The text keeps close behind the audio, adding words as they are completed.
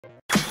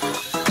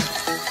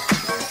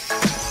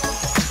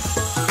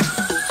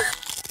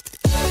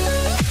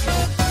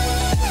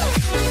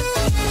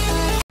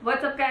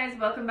What's up guys,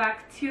 welcome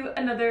back to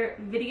another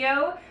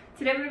video.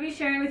 Today I'm going to be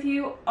sharing with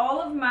you all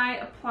of my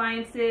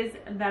appliances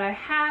that I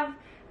have.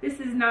 This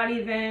is not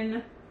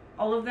even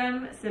all of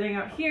them sitting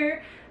out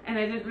here, and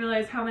I didn't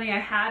realize how many I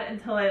had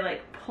until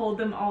I pulled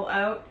them all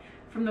out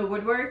from the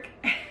woodwork.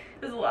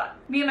 There's a lot.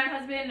 Me and my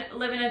husband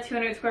live in a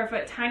 200 square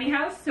foot tiny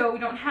house, so we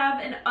don't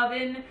have an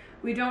oven,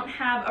 we don't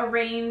have a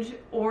range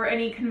or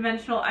any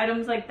conventional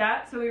items like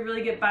that, so we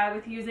really get by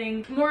with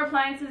using more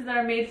appliances that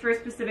are made for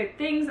specific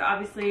things.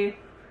 Obviously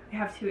we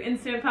have 2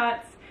 Instant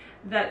Pots,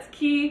 that's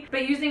key,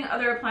 but using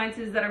other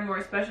appliances that are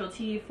more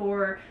specialty,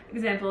 for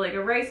example like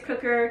a rice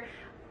cooker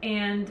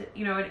and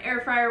an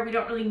air fryer, we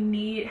don't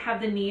really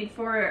have the need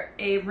for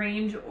a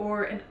range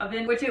or an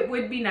oven, which it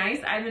would be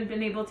nice. I haven't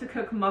been able to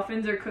cook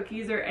muffins or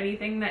cookies or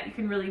anything that you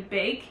can really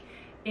bake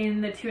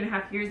in the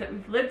 2.5 years that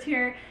we've lived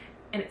here,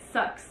 and it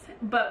sucks.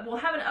 But we'll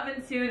have an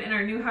oven soon in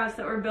our new house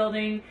that we're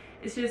building.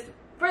 It's just,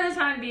 for the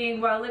time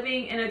being, while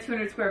living in a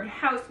 200 square foot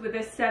house with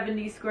a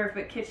 70 square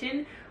foot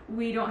kitchen,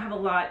 we don't have a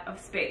lot of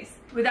space.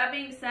 With that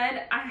being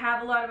said, I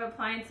have a lot of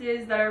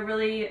appliances that are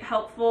really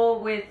helpful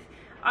with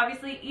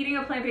obviously eating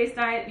a plant-based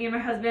diet. Me and my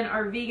husband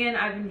are vegan.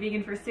 I've been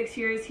vegan for 6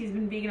 years. He's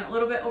been vegan a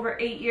little bit over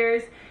 8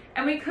 years,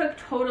 and we cook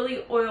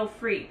totally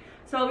oil-free.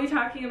 So I'll be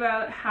talking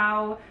about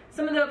how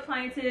some of the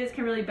appliances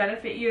can really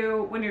benefit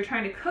you when you're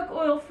trying to cook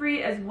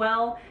oil-free as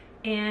well,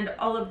 and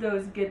all of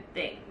those good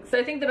things. So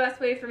I think the best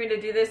way for me to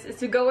do this is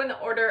to go in the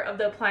order of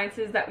the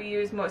appliances that we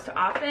use most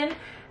often,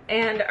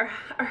 and our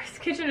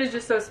kitchen is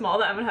just so small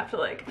that I'm gonna have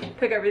to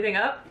pick everything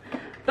up,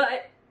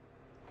 but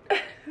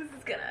this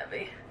is gonna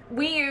heavy.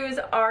 We use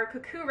our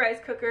Cookware rice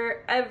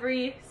cooker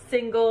every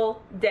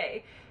single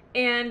day,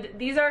 and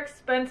these are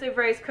expensive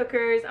rice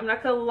cookers. I'm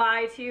not gonna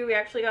lie to you, we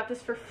actually got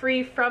this for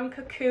free from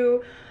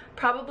Cookware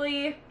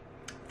probably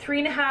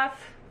 3.5 to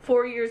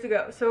 4 years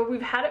ago. So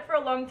we've had it for a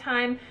long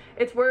time.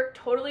 It's worked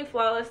totally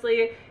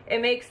flawlessly.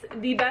 It makes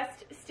the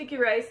best sticky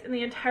rice in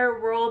the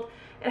entire world.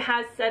 It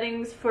has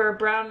settings for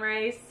brown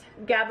rice,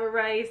 GABA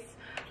rice,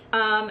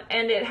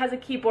 and it has a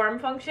keep warm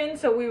function.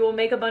 So we will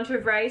make a bunch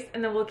of rice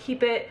and then we'll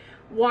keep it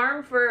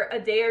warm for a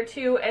day or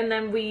two, and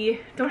then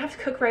we don't have to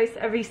cook rice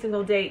every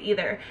single day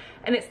either,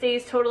 and it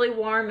stays totally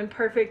warm and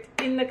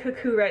perfect in the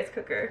Cookware rice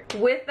cooker.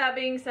 With that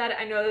being said,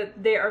 I know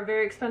that they are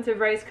very expensive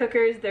rice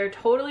cookers. They're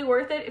totally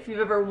worth it. If you've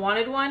ever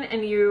wanted one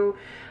and you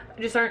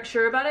just aren't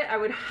sure about it, I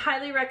would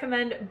highly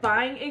recommend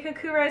buying a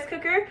Cookware rice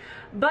cooker,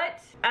 but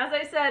as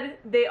I said,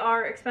 they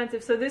are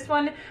expensive. So this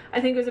one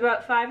I think was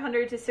about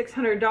 $500 to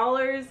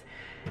 $600.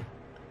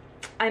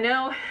 I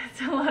know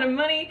it's a lot of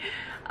money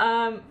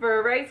for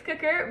a rice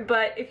cooker,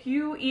 but if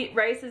you eat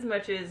rice as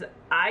much as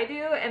I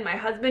do and my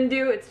husband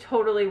do, it's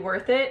totally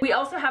worth it. We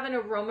also have an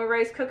aroma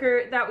rice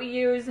cooker that we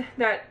use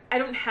that I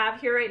don't have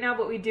here right now,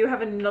 but we do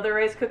have another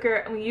rice cooker,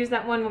 and we use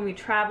that one when we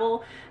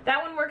travel.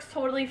 That one works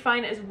totally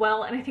fine as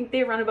well, and I think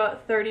they run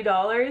about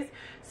 $30.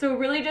 So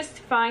really just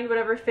find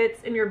whatever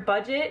fits in your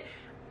budget.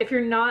 If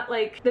you're not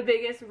the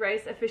biggest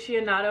rice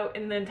aficionado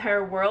in the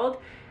entire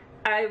world,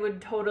 I would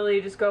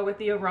totally just go with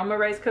the aroma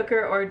rice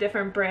cooker or a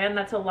different brand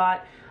that's a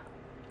lot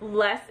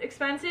less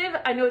expensive.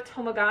 I know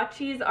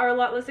Tamagotchis are a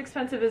lot less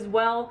expensive as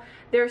well.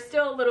 They're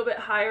still a little bit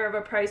higher of a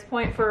price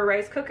point for a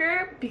rice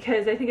cooker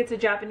because I think it's a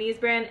Japanese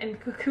brand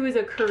and Cookware is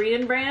a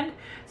Korean brand.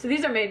 So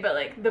these are made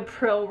by the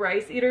pro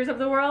rice eaters of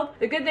the world.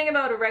 The good thing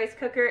about a rice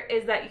cooker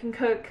is that you can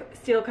cook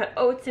steel cut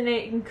oats in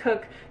it, you can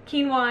cook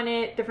quinoa in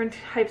it, different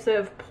types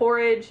of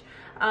porridge,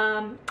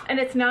 and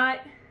it's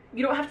not,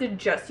 you don't have to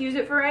just use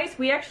it for rice.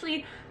 We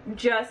actually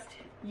just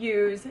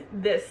use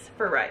this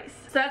for rice.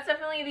 So that's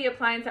definitely the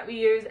appliance that we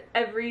use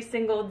every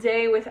single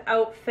day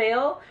without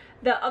fail.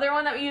 The other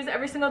one that we use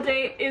every single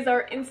day is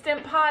our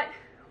Instant Pot.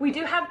 We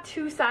do have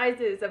 2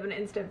 sizes of an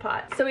Instant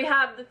Pot. So we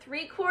have the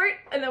 3-quart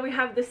and then we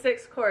have the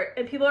 6-quart,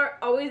 and people are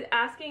always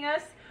asking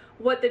us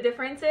what the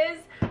difference is.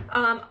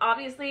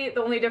 Obviously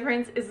the only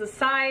difference is the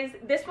size.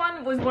 This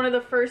one was one of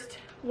the first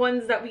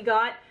ones that we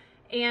got,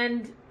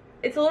 and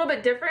it's a little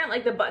bit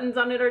different. The buttons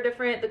on it are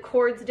different, the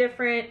cord's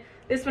different.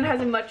 This one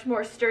has a much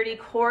more sturdy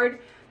cord.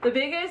 The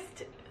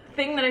biggest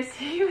thing that I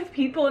see with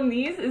people in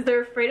these is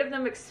they're afraid of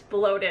them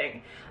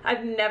exploding.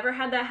 I've never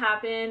had that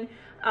happen.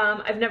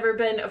 I've never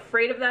been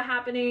afraid of that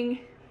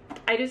happening.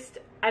 I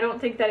don't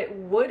think that it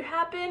would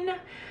happen.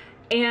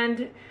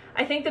 And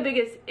I think the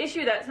biggest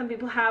issue that some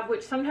people have,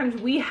 which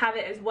sometimes we have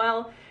it as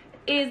well,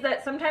 is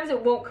that sometimes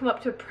it won't come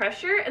up to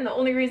pressure, and the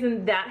only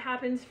reason that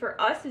happens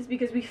for us is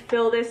because we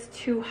fill this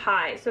too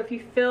high. So if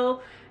you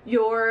fill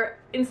your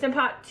Instant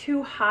Pot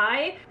too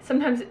high,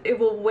 sometimes it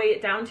will weigh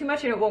it down too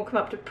much and it won't come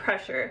up to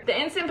pressure. The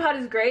Instant Pot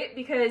is great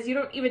because you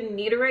don't even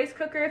need a rice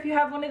cooker if you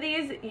have one of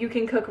these. You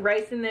can cook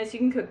rice in this, you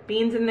can cook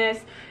beans in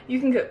this,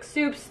 you can cook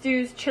soups,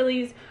 stews,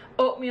 chilies,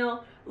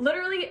 oatmeal,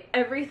 literally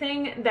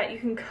everything that you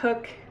can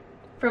cook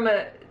from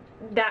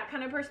that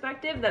kind of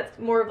perspective that's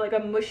more of a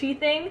mushy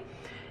thing,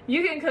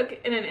 you can cook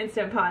in an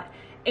Instant Pot.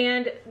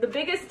 And the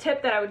biggest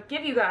tip that I would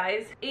give you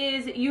guys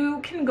is you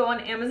can go on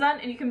Amazon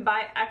and you can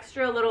buy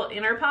extra little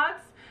inner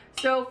pots.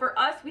 So for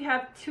us, we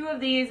have 2 of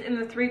these in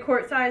the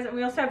 3-quart size, and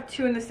we also have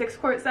 2 in the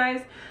 6-quart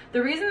size.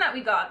 The reason that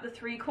we got the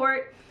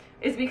 3-quart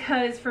is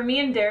because for me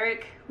and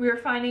Derek, we were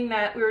finding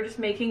that we were just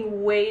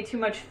making way too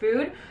much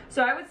food.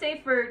 So I would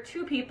say for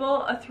 2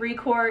 people, a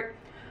 3-quart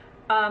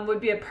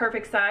would be a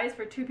perfect size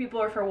for 2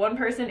 people or for 1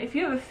 person. If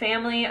you have a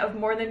family of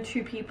more than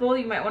 2 people,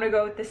 you might want to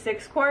go with the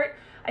 6-quart.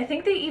 I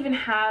think they even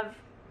have,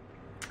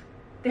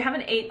 they have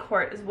an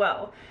 8-quart as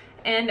well.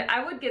 And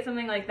I would get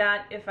something like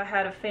that if I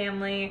had a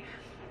family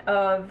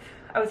of,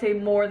 I would say,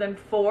 more than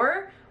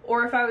 4,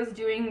 or if I was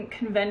doing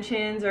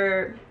conventions,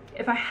 or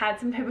if I had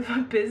some type of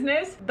a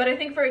business. But I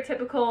think for a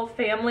typical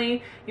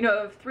family, you know,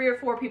 of 3 or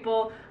 4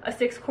 people, a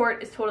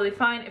 6-quart is totally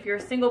fine. If you're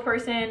a single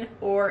person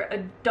or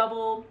a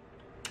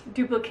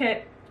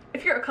duplicate,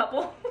 if you're a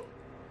couple,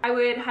 I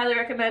would highly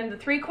recommend the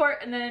 3-quart.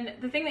 And then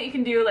the thing that you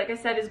can do, like I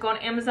said, is go on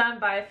Amazon,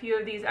 buy a few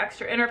of these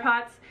extra inner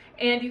pots,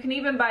 and you can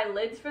even buy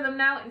lids for them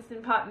now.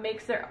 Instant Pot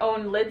makes their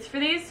own lids for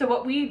these. So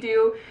what we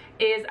do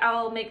is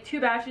I'll make 2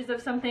 batches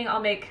of something.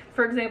 I'll make,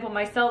 for example,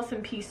 myself some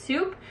pea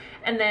soup,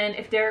 and then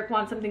if Derek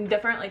wants something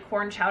different like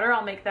corn chowder,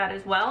 I'll make that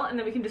as well. And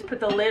then we can just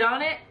put the lid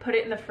on it, put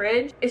it in the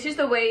fridge. It's just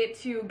a way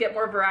to get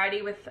more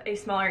variety with a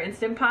smaller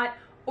Instant Pot.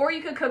 Or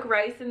you could cook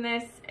rice in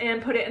this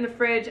and put it in the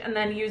fridge and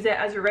then use it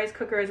as your rice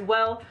cooker as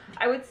well.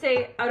 I would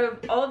say out of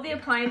all of the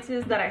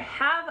appliances that I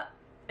have,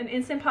 an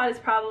Instant Pot is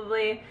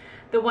probably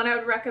the one I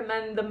would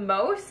recommend the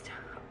most,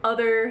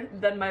 other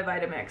than my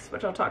Vitamix,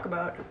 which I'll talk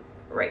about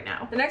right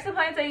now. The next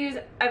appliance I use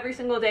every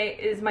single day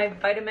is my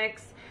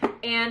Vitamix,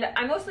 and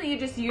I mostly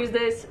just use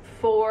this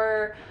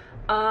for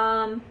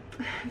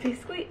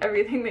basically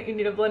everything that you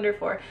need a blender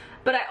for.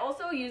 But I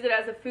also use it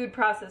as a food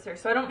processor,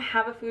 so I don't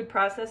have a food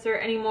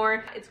processor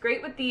anymore. It's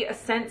great with the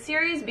Ascent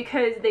series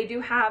because they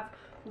do have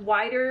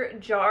wider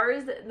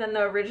jars than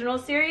the original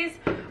series,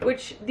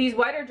 which these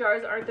wider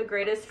jars aren't the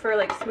greatest for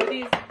like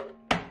smoothies.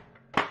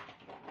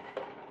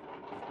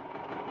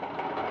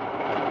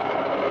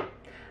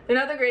 They're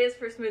not the greatest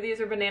for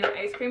smoothies or banana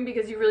ice cream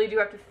because you really do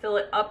have to fill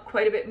it up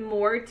quite a bit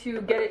more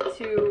to get it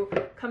to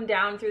come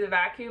down through the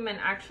vacuum and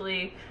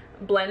actually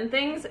blend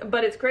things.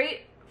 But it's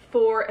great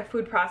for a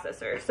food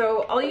processor.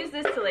 So I'll use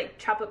this to like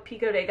chop up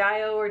pico de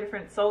gallo or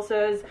different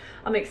salsas.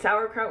 I'll make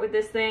sauerkraut with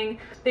this thing,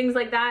 things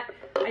like that.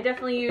 I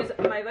definitely use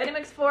my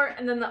Vitamix for.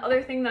 And then the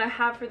other thing that I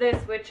have for this,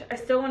 which I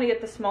still want to get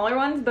the smaller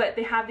ones, but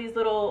they have these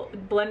little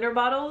blender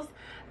bottles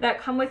that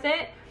come with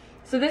it.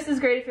 So this is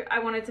great if I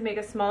wanted to make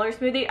a smaller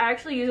smoothie. I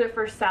actually use it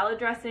for salad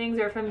dressings,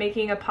 or if I'm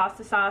making a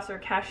pasta sauce or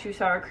cashew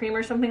sour cream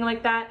or something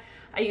like that.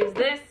 I use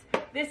this.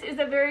 This is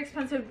a very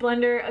expensive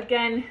blender,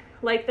 again,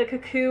 like the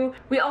Cookware.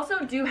 We also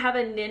do have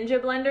a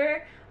Ninja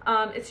blender.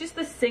 It's just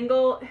the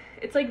single,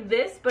 it's like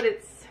this, but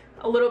it's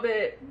a little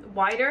bit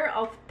wider.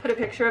 I'll put a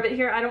picture of it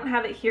here. I don't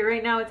have it here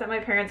right now. It's at my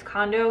parents'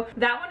 condo.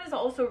 That one is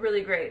also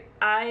really great.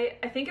 I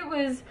think it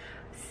was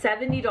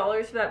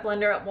 $70 for that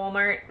blender at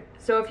Walmart.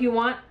 So if you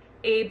want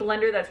a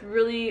blender that's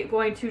really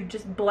going to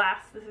just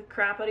blast the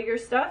crap out of your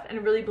stuff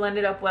and really blend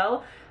it up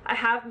well, I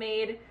have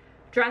made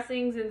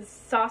dressings and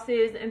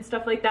sauces and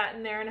stuff like that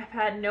in there and I've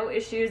had no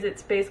issues.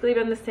 It's basically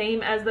been the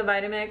same as the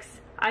Vitamix.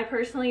 I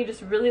personally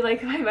just really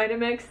like my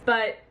Vitamix,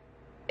 but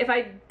if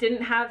I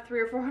didn't have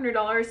 $300 or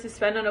 $400 to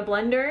spend on a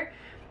blender,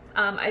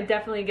 I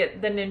definitely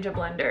get the Ninja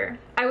blender.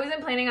 I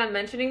wasn't planning on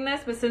mentioning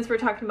this, but since we're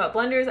talking about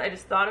blenders, I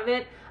just thought of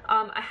it.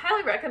 I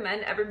highly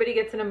recommend everybody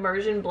gets an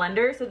immersion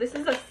blender. So this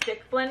is a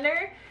stick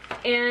blender,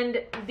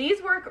 and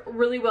these work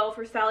really well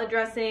for salad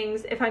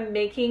dressings. If I'm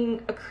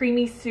making a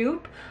creamy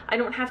soup, I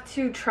don't have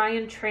to try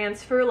and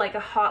transfer like a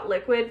hot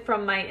liquid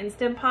from my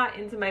Instant Pot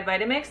into my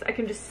Vitamix. I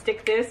can just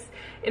stick this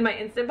in my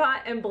Instant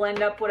Pot and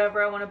blend up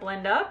whatever I want to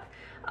blend up.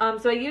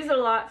 So I use it a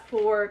lot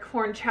for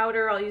corn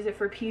chowder. I'll use it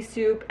for pea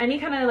soup, any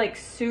kind of like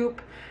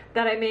soup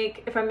that I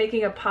make. If I'm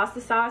making a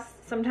pasta sauce,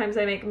 sometimes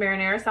I make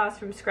marinara sauce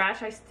from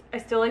scratch. I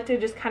still like to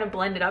just kind of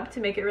blend it up to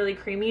make it really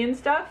creamy and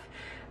stuff.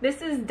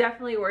 This is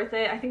definitely worth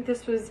it. I think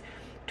this was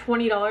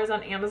 $20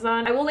 on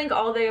Amazon. I will link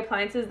all the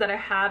appliances that I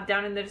have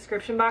down in the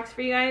description box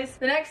for you guys.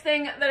 The next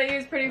thing that I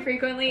use pretty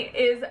frequently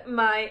is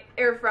my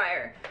air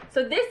fryer.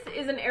 So this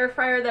is an air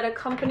fryer that a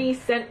company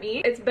sent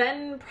me. It's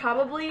been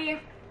probably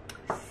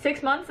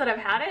 6 months that I've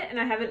had it and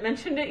I haven't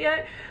mentioned it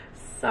yet.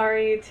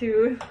 Sorry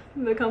to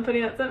the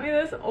company that sent me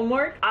this,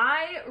 Omar.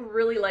 I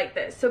really like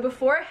this. So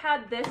before I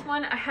had this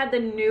one, I had the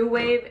New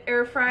Wave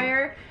air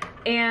fryer,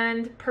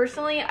 and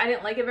personally I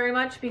didn't like it very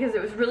much because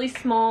it was really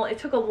small. It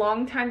took a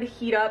long time to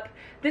heat up.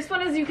 This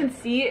one, as you can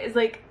see, is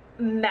like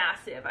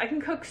massive. I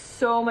can cook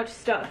so much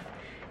stuff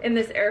in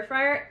this air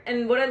fryer,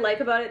 and what I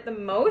like about it the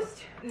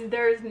most,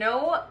 there's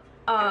no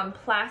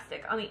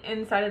plastic on the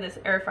inside of this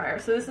air fryer.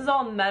 So this is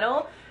all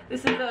metal.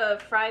 This is a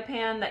fry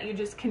pan that you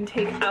just can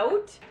take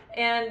out,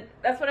 and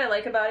that's what I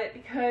like about it,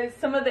 because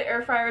some of the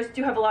air fryers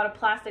do have a lot of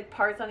plastic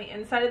parts on the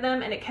inside of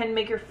them and it can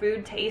make your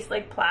food taste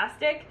like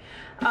plastic.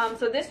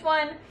 So this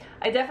one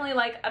I definitely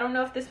like. I don't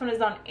know if this one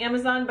is on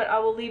Amazon, but I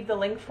will leave the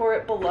link for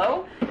it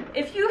below.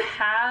 If you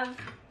have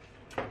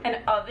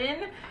an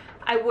oven,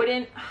 I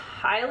wouldn't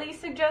highly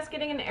suggest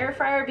getting an air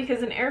fryer,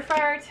 because an air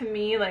fryer to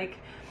me, like,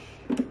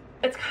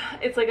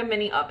 it's like a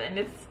mini oven.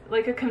 It's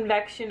like a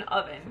convection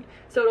oven.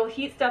 So it'll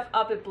heat stuff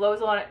up, it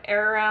blows a lot of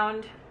air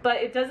around, but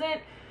it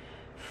doesn't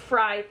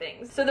fry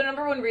things. So the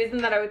number one reason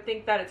that I would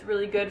think that it's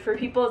really good for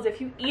people is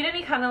if you eat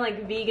any kind of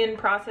like vegan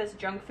processed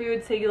junk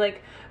food, say you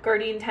like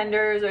Gardein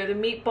tenders or the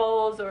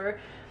meatballs or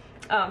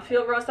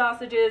field roast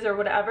sausages or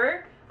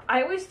whatever,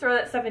 I always throw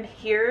that stuff in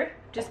here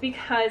just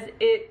because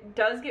it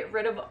does get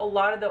rid of a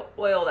lot of the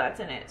oil that's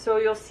in it. So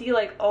you'll see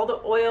like all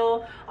the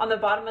oil on the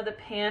bottom of the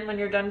pan when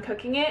you're done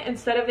cooking it,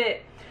 instead of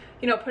it,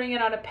 you know, putting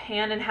it on a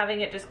pan and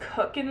having it just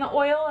cook in the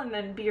oil and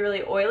then be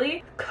really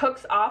oily,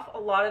 cooks off a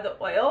lot of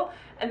the oil.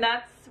 And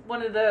that's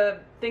one of the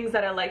things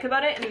that I like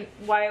about it and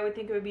why I would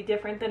think it would be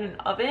different than an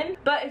oven.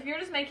 But if you're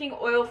just making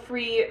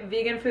oil-free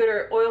vegan food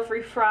or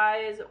oil-free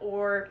fries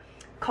or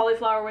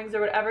cauliflower wings or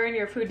whatever, and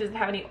your food doesn't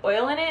have any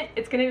oil in it,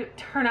 it's gonna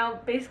turn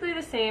out basically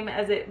the same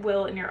as it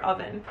will in your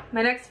oven.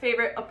 My next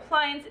favorite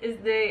appliance is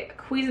the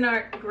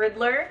Cuisinart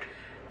Griddler.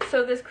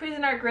 So this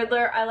Cuisinart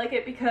Griddler, I like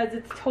it because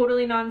it's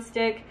totally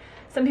non-stick.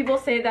 Some people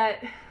say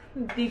that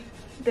the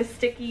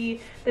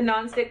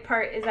non-stick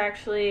part is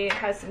actually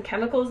has some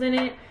chemicals in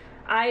it.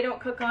 I don't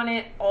cook on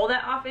it all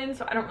that often,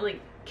 so I don't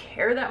really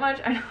care that much.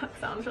 I know it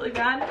sounds really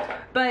bad,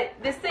 but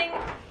this thing,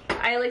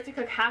 I like to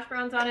cook hash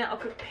browns on it. I'll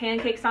cook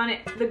pancakes on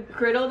it. The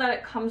griddle that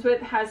it comes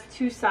with has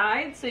two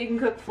sides, so you can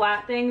cook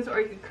flat things or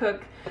you can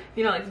cook,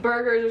 you know, like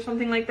burgers or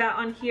something like that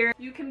on here.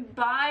 You can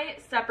buy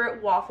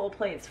separate waffle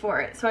plates for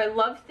it. So I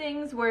love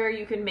things where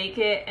you can make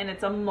it and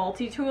it's a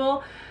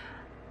multi-tool.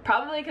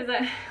 Probably because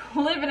I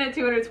live in a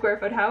 200 square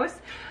foot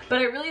house, but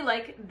I really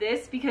like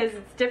this because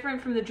it's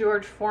different from the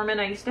George Foreman.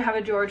 I used to have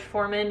a George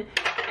Foreman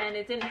and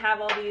it didn't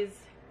have all these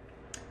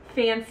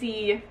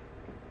fancy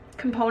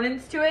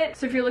components to it.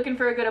 So if you're looking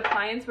for a good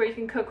appliance where you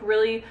can cook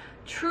really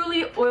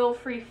truly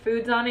oil-free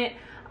foods on it,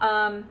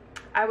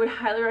 I would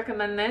highly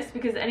recommend this,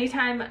 because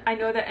anytime I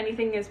know that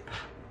anything is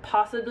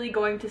possibly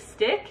going to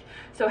stick,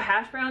 so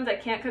hash browns, I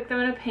can't cook them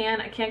in a pan,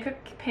 I can't cook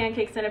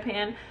pancakes in a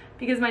pan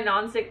because my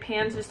non-stick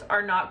pans just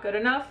are not good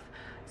enough,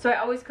 so I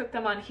always cook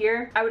them on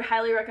here. I would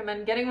highly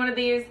recommend getting one of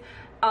these.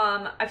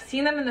 I've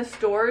seen them in the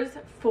stores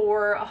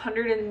for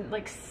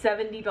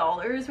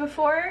 $170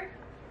 before.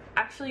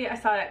 Actually, I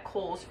saw it at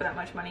Kohl's for that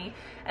much money,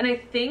 and I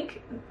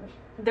think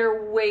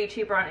they're way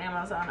cheaper on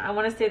Amazon. I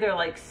want to say they're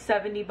like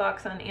 70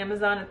 bucks on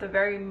Amazon at the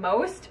very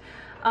most.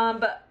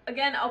 But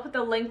again, I'll put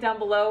the link down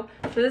below.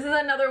 So this is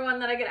another one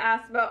that I get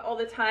asked about all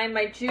the time.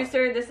 My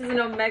juicer, this is an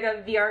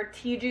Omega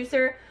VRT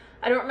juicer.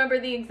 I don't remember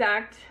the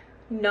exact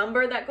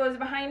number that goes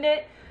behind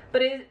it,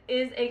 but it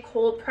is a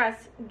cold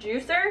press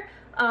juicer.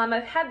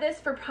 I've had this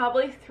for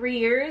probably 3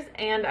 years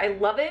and I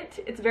love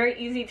it. It's very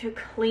easy to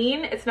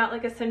clean. It's not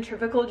like a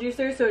centrifugal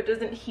juicer, so it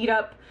doesn't heat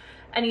up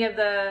any of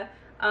the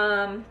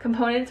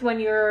components when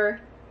you're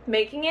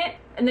making it.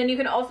 And then you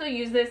can also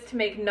use this to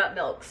make nut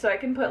milk, so I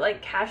can put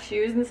like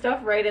cashews and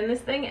stuff right in this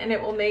thing and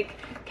it will make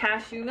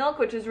cashew milk,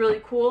 which is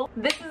really cool.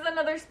 This is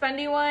another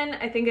spendy one.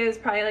 I think it is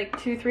probably like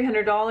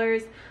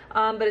 $200–300,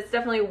 but it's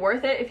definitely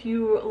worth it if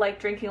you like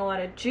drinking a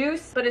lot of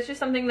juice. But it's just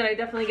something that I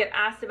definitely get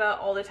asked about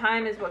all the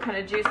time, is what kind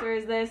of juicer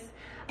is this.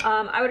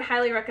 I would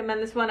highly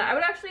recommend this one. I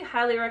would actually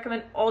highly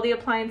recommend all the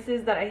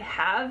appliances that I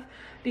have,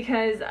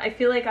 because I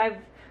feel like I've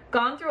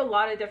gone through a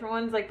lot of different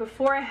ones. Like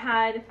before, I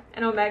had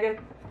an Omega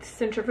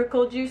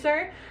centrifugal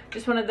juicer,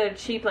 just one of the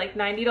cheap like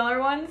 $90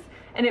 ones,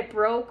 and it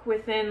broke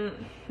within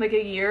like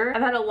a year.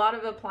 I've had a lot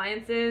of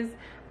appliances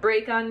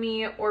break on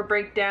me or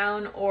break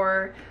down,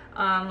 or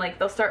like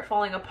they'll start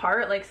falling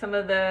apart. Like some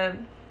of the,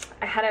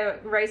 I had a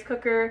rice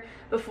cooker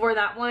before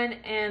that one,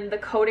 and the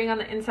coating on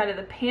the inside of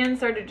the pan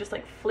started just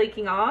like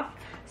flaking off.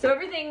 So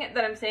everything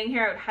that I'm saying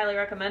here I would highly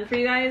recommend for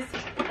you guys.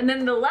 And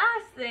then the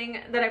last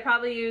thing that I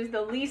probably use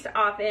the least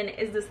often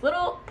is this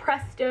little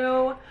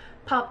Presto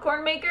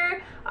popcorn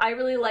maker. I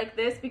really like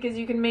this because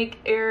you can make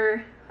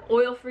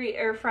oil-free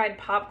air fried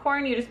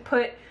popcorn. You just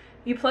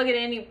plug it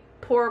in, you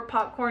pour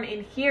popcorn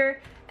in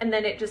here, and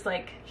then it just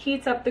like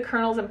heats up the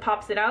kernels and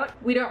pops it out.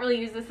 We don't really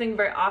use this thing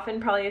very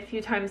often, probably a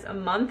few times a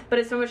month, but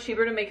it's so much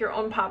cheaper to make your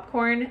own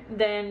popcorn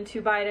than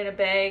to buy it in a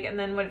bag. And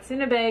then when it's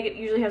in a bag, it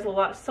usually has a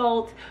lot of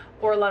salt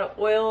or a lot of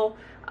oil.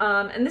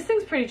 And this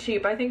thing's pretty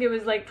cheap. I think it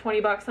was like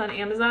 20 bucks on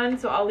Amazon,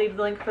 so I'll leave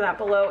the link for that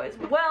below as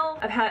well.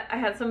 I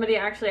had somebody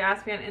actually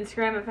ask me on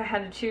Instagram if I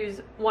had to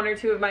choose one or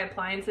two of my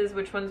appliances,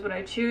 which ones would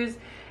I choose.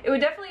 It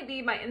would definitely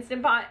be my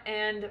Instant Pot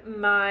and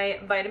my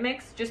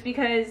Vitamix, just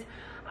because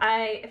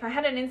if I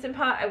had an Instant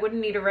Pot, I wouldn't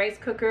need a rice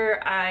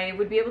cooker. I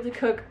would be able to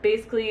cook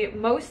basically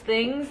most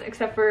things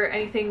except for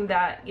anything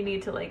that you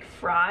need to like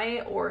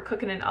fry or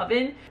cook in an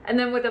oven. And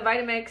then with a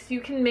Vitamix,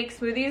 you can make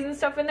smoothies and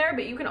stuff in there,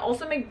 but you can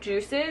also make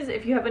juices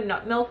if you have a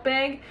nut milk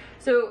bag.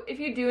 So if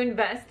you do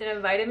invest in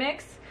a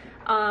Vitamix,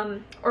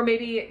 or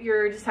maybe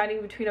you're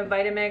deciding between a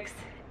Vitamix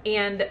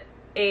and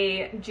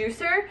a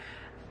juicer,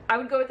 I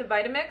would go with the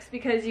Vitamix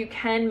because you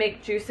can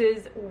make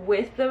juices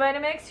with the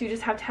Vitamix. You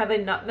just have to have a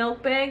nut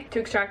milk bag to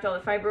extract all the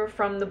fiber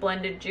from the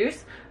blended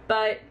juice.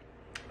 But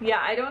yeah,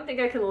 I don't think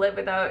I could live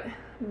without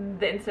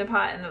the Instant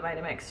Pot and the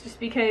Vitamix, just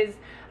because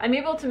I'm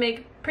able to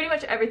make pretty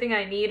much everything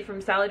I need,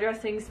 from salad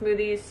dressings,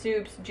 smoothies,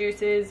 soups,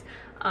 juices,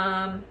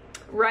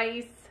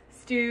 rice,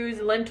 stews,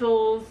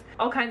 lentils,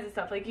 all kinds of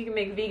stuff. Like you can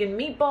make vegan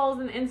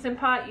meatballs in the Instant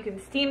Pot, you can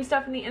steam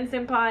stuff in the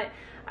Instant Pot.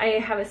 I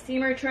have a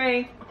steamer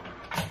tray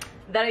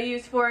that I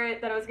use for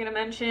it that I was gonna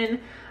mention.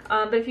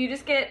 But if you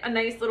just get a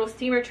nice little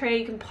steamer tray,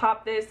 you can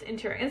pop this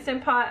into your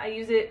Instant Pot. I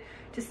use it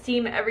to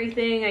steam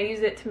everything. I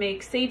use it to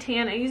make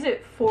seitan. I use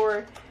it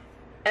for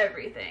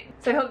everything.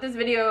 So I hope this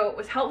video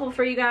was helpful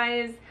for you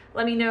guys.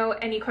 Let me know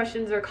any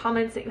questions or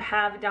comments that you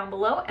have down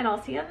below, and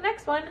I'll see you on the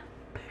next one.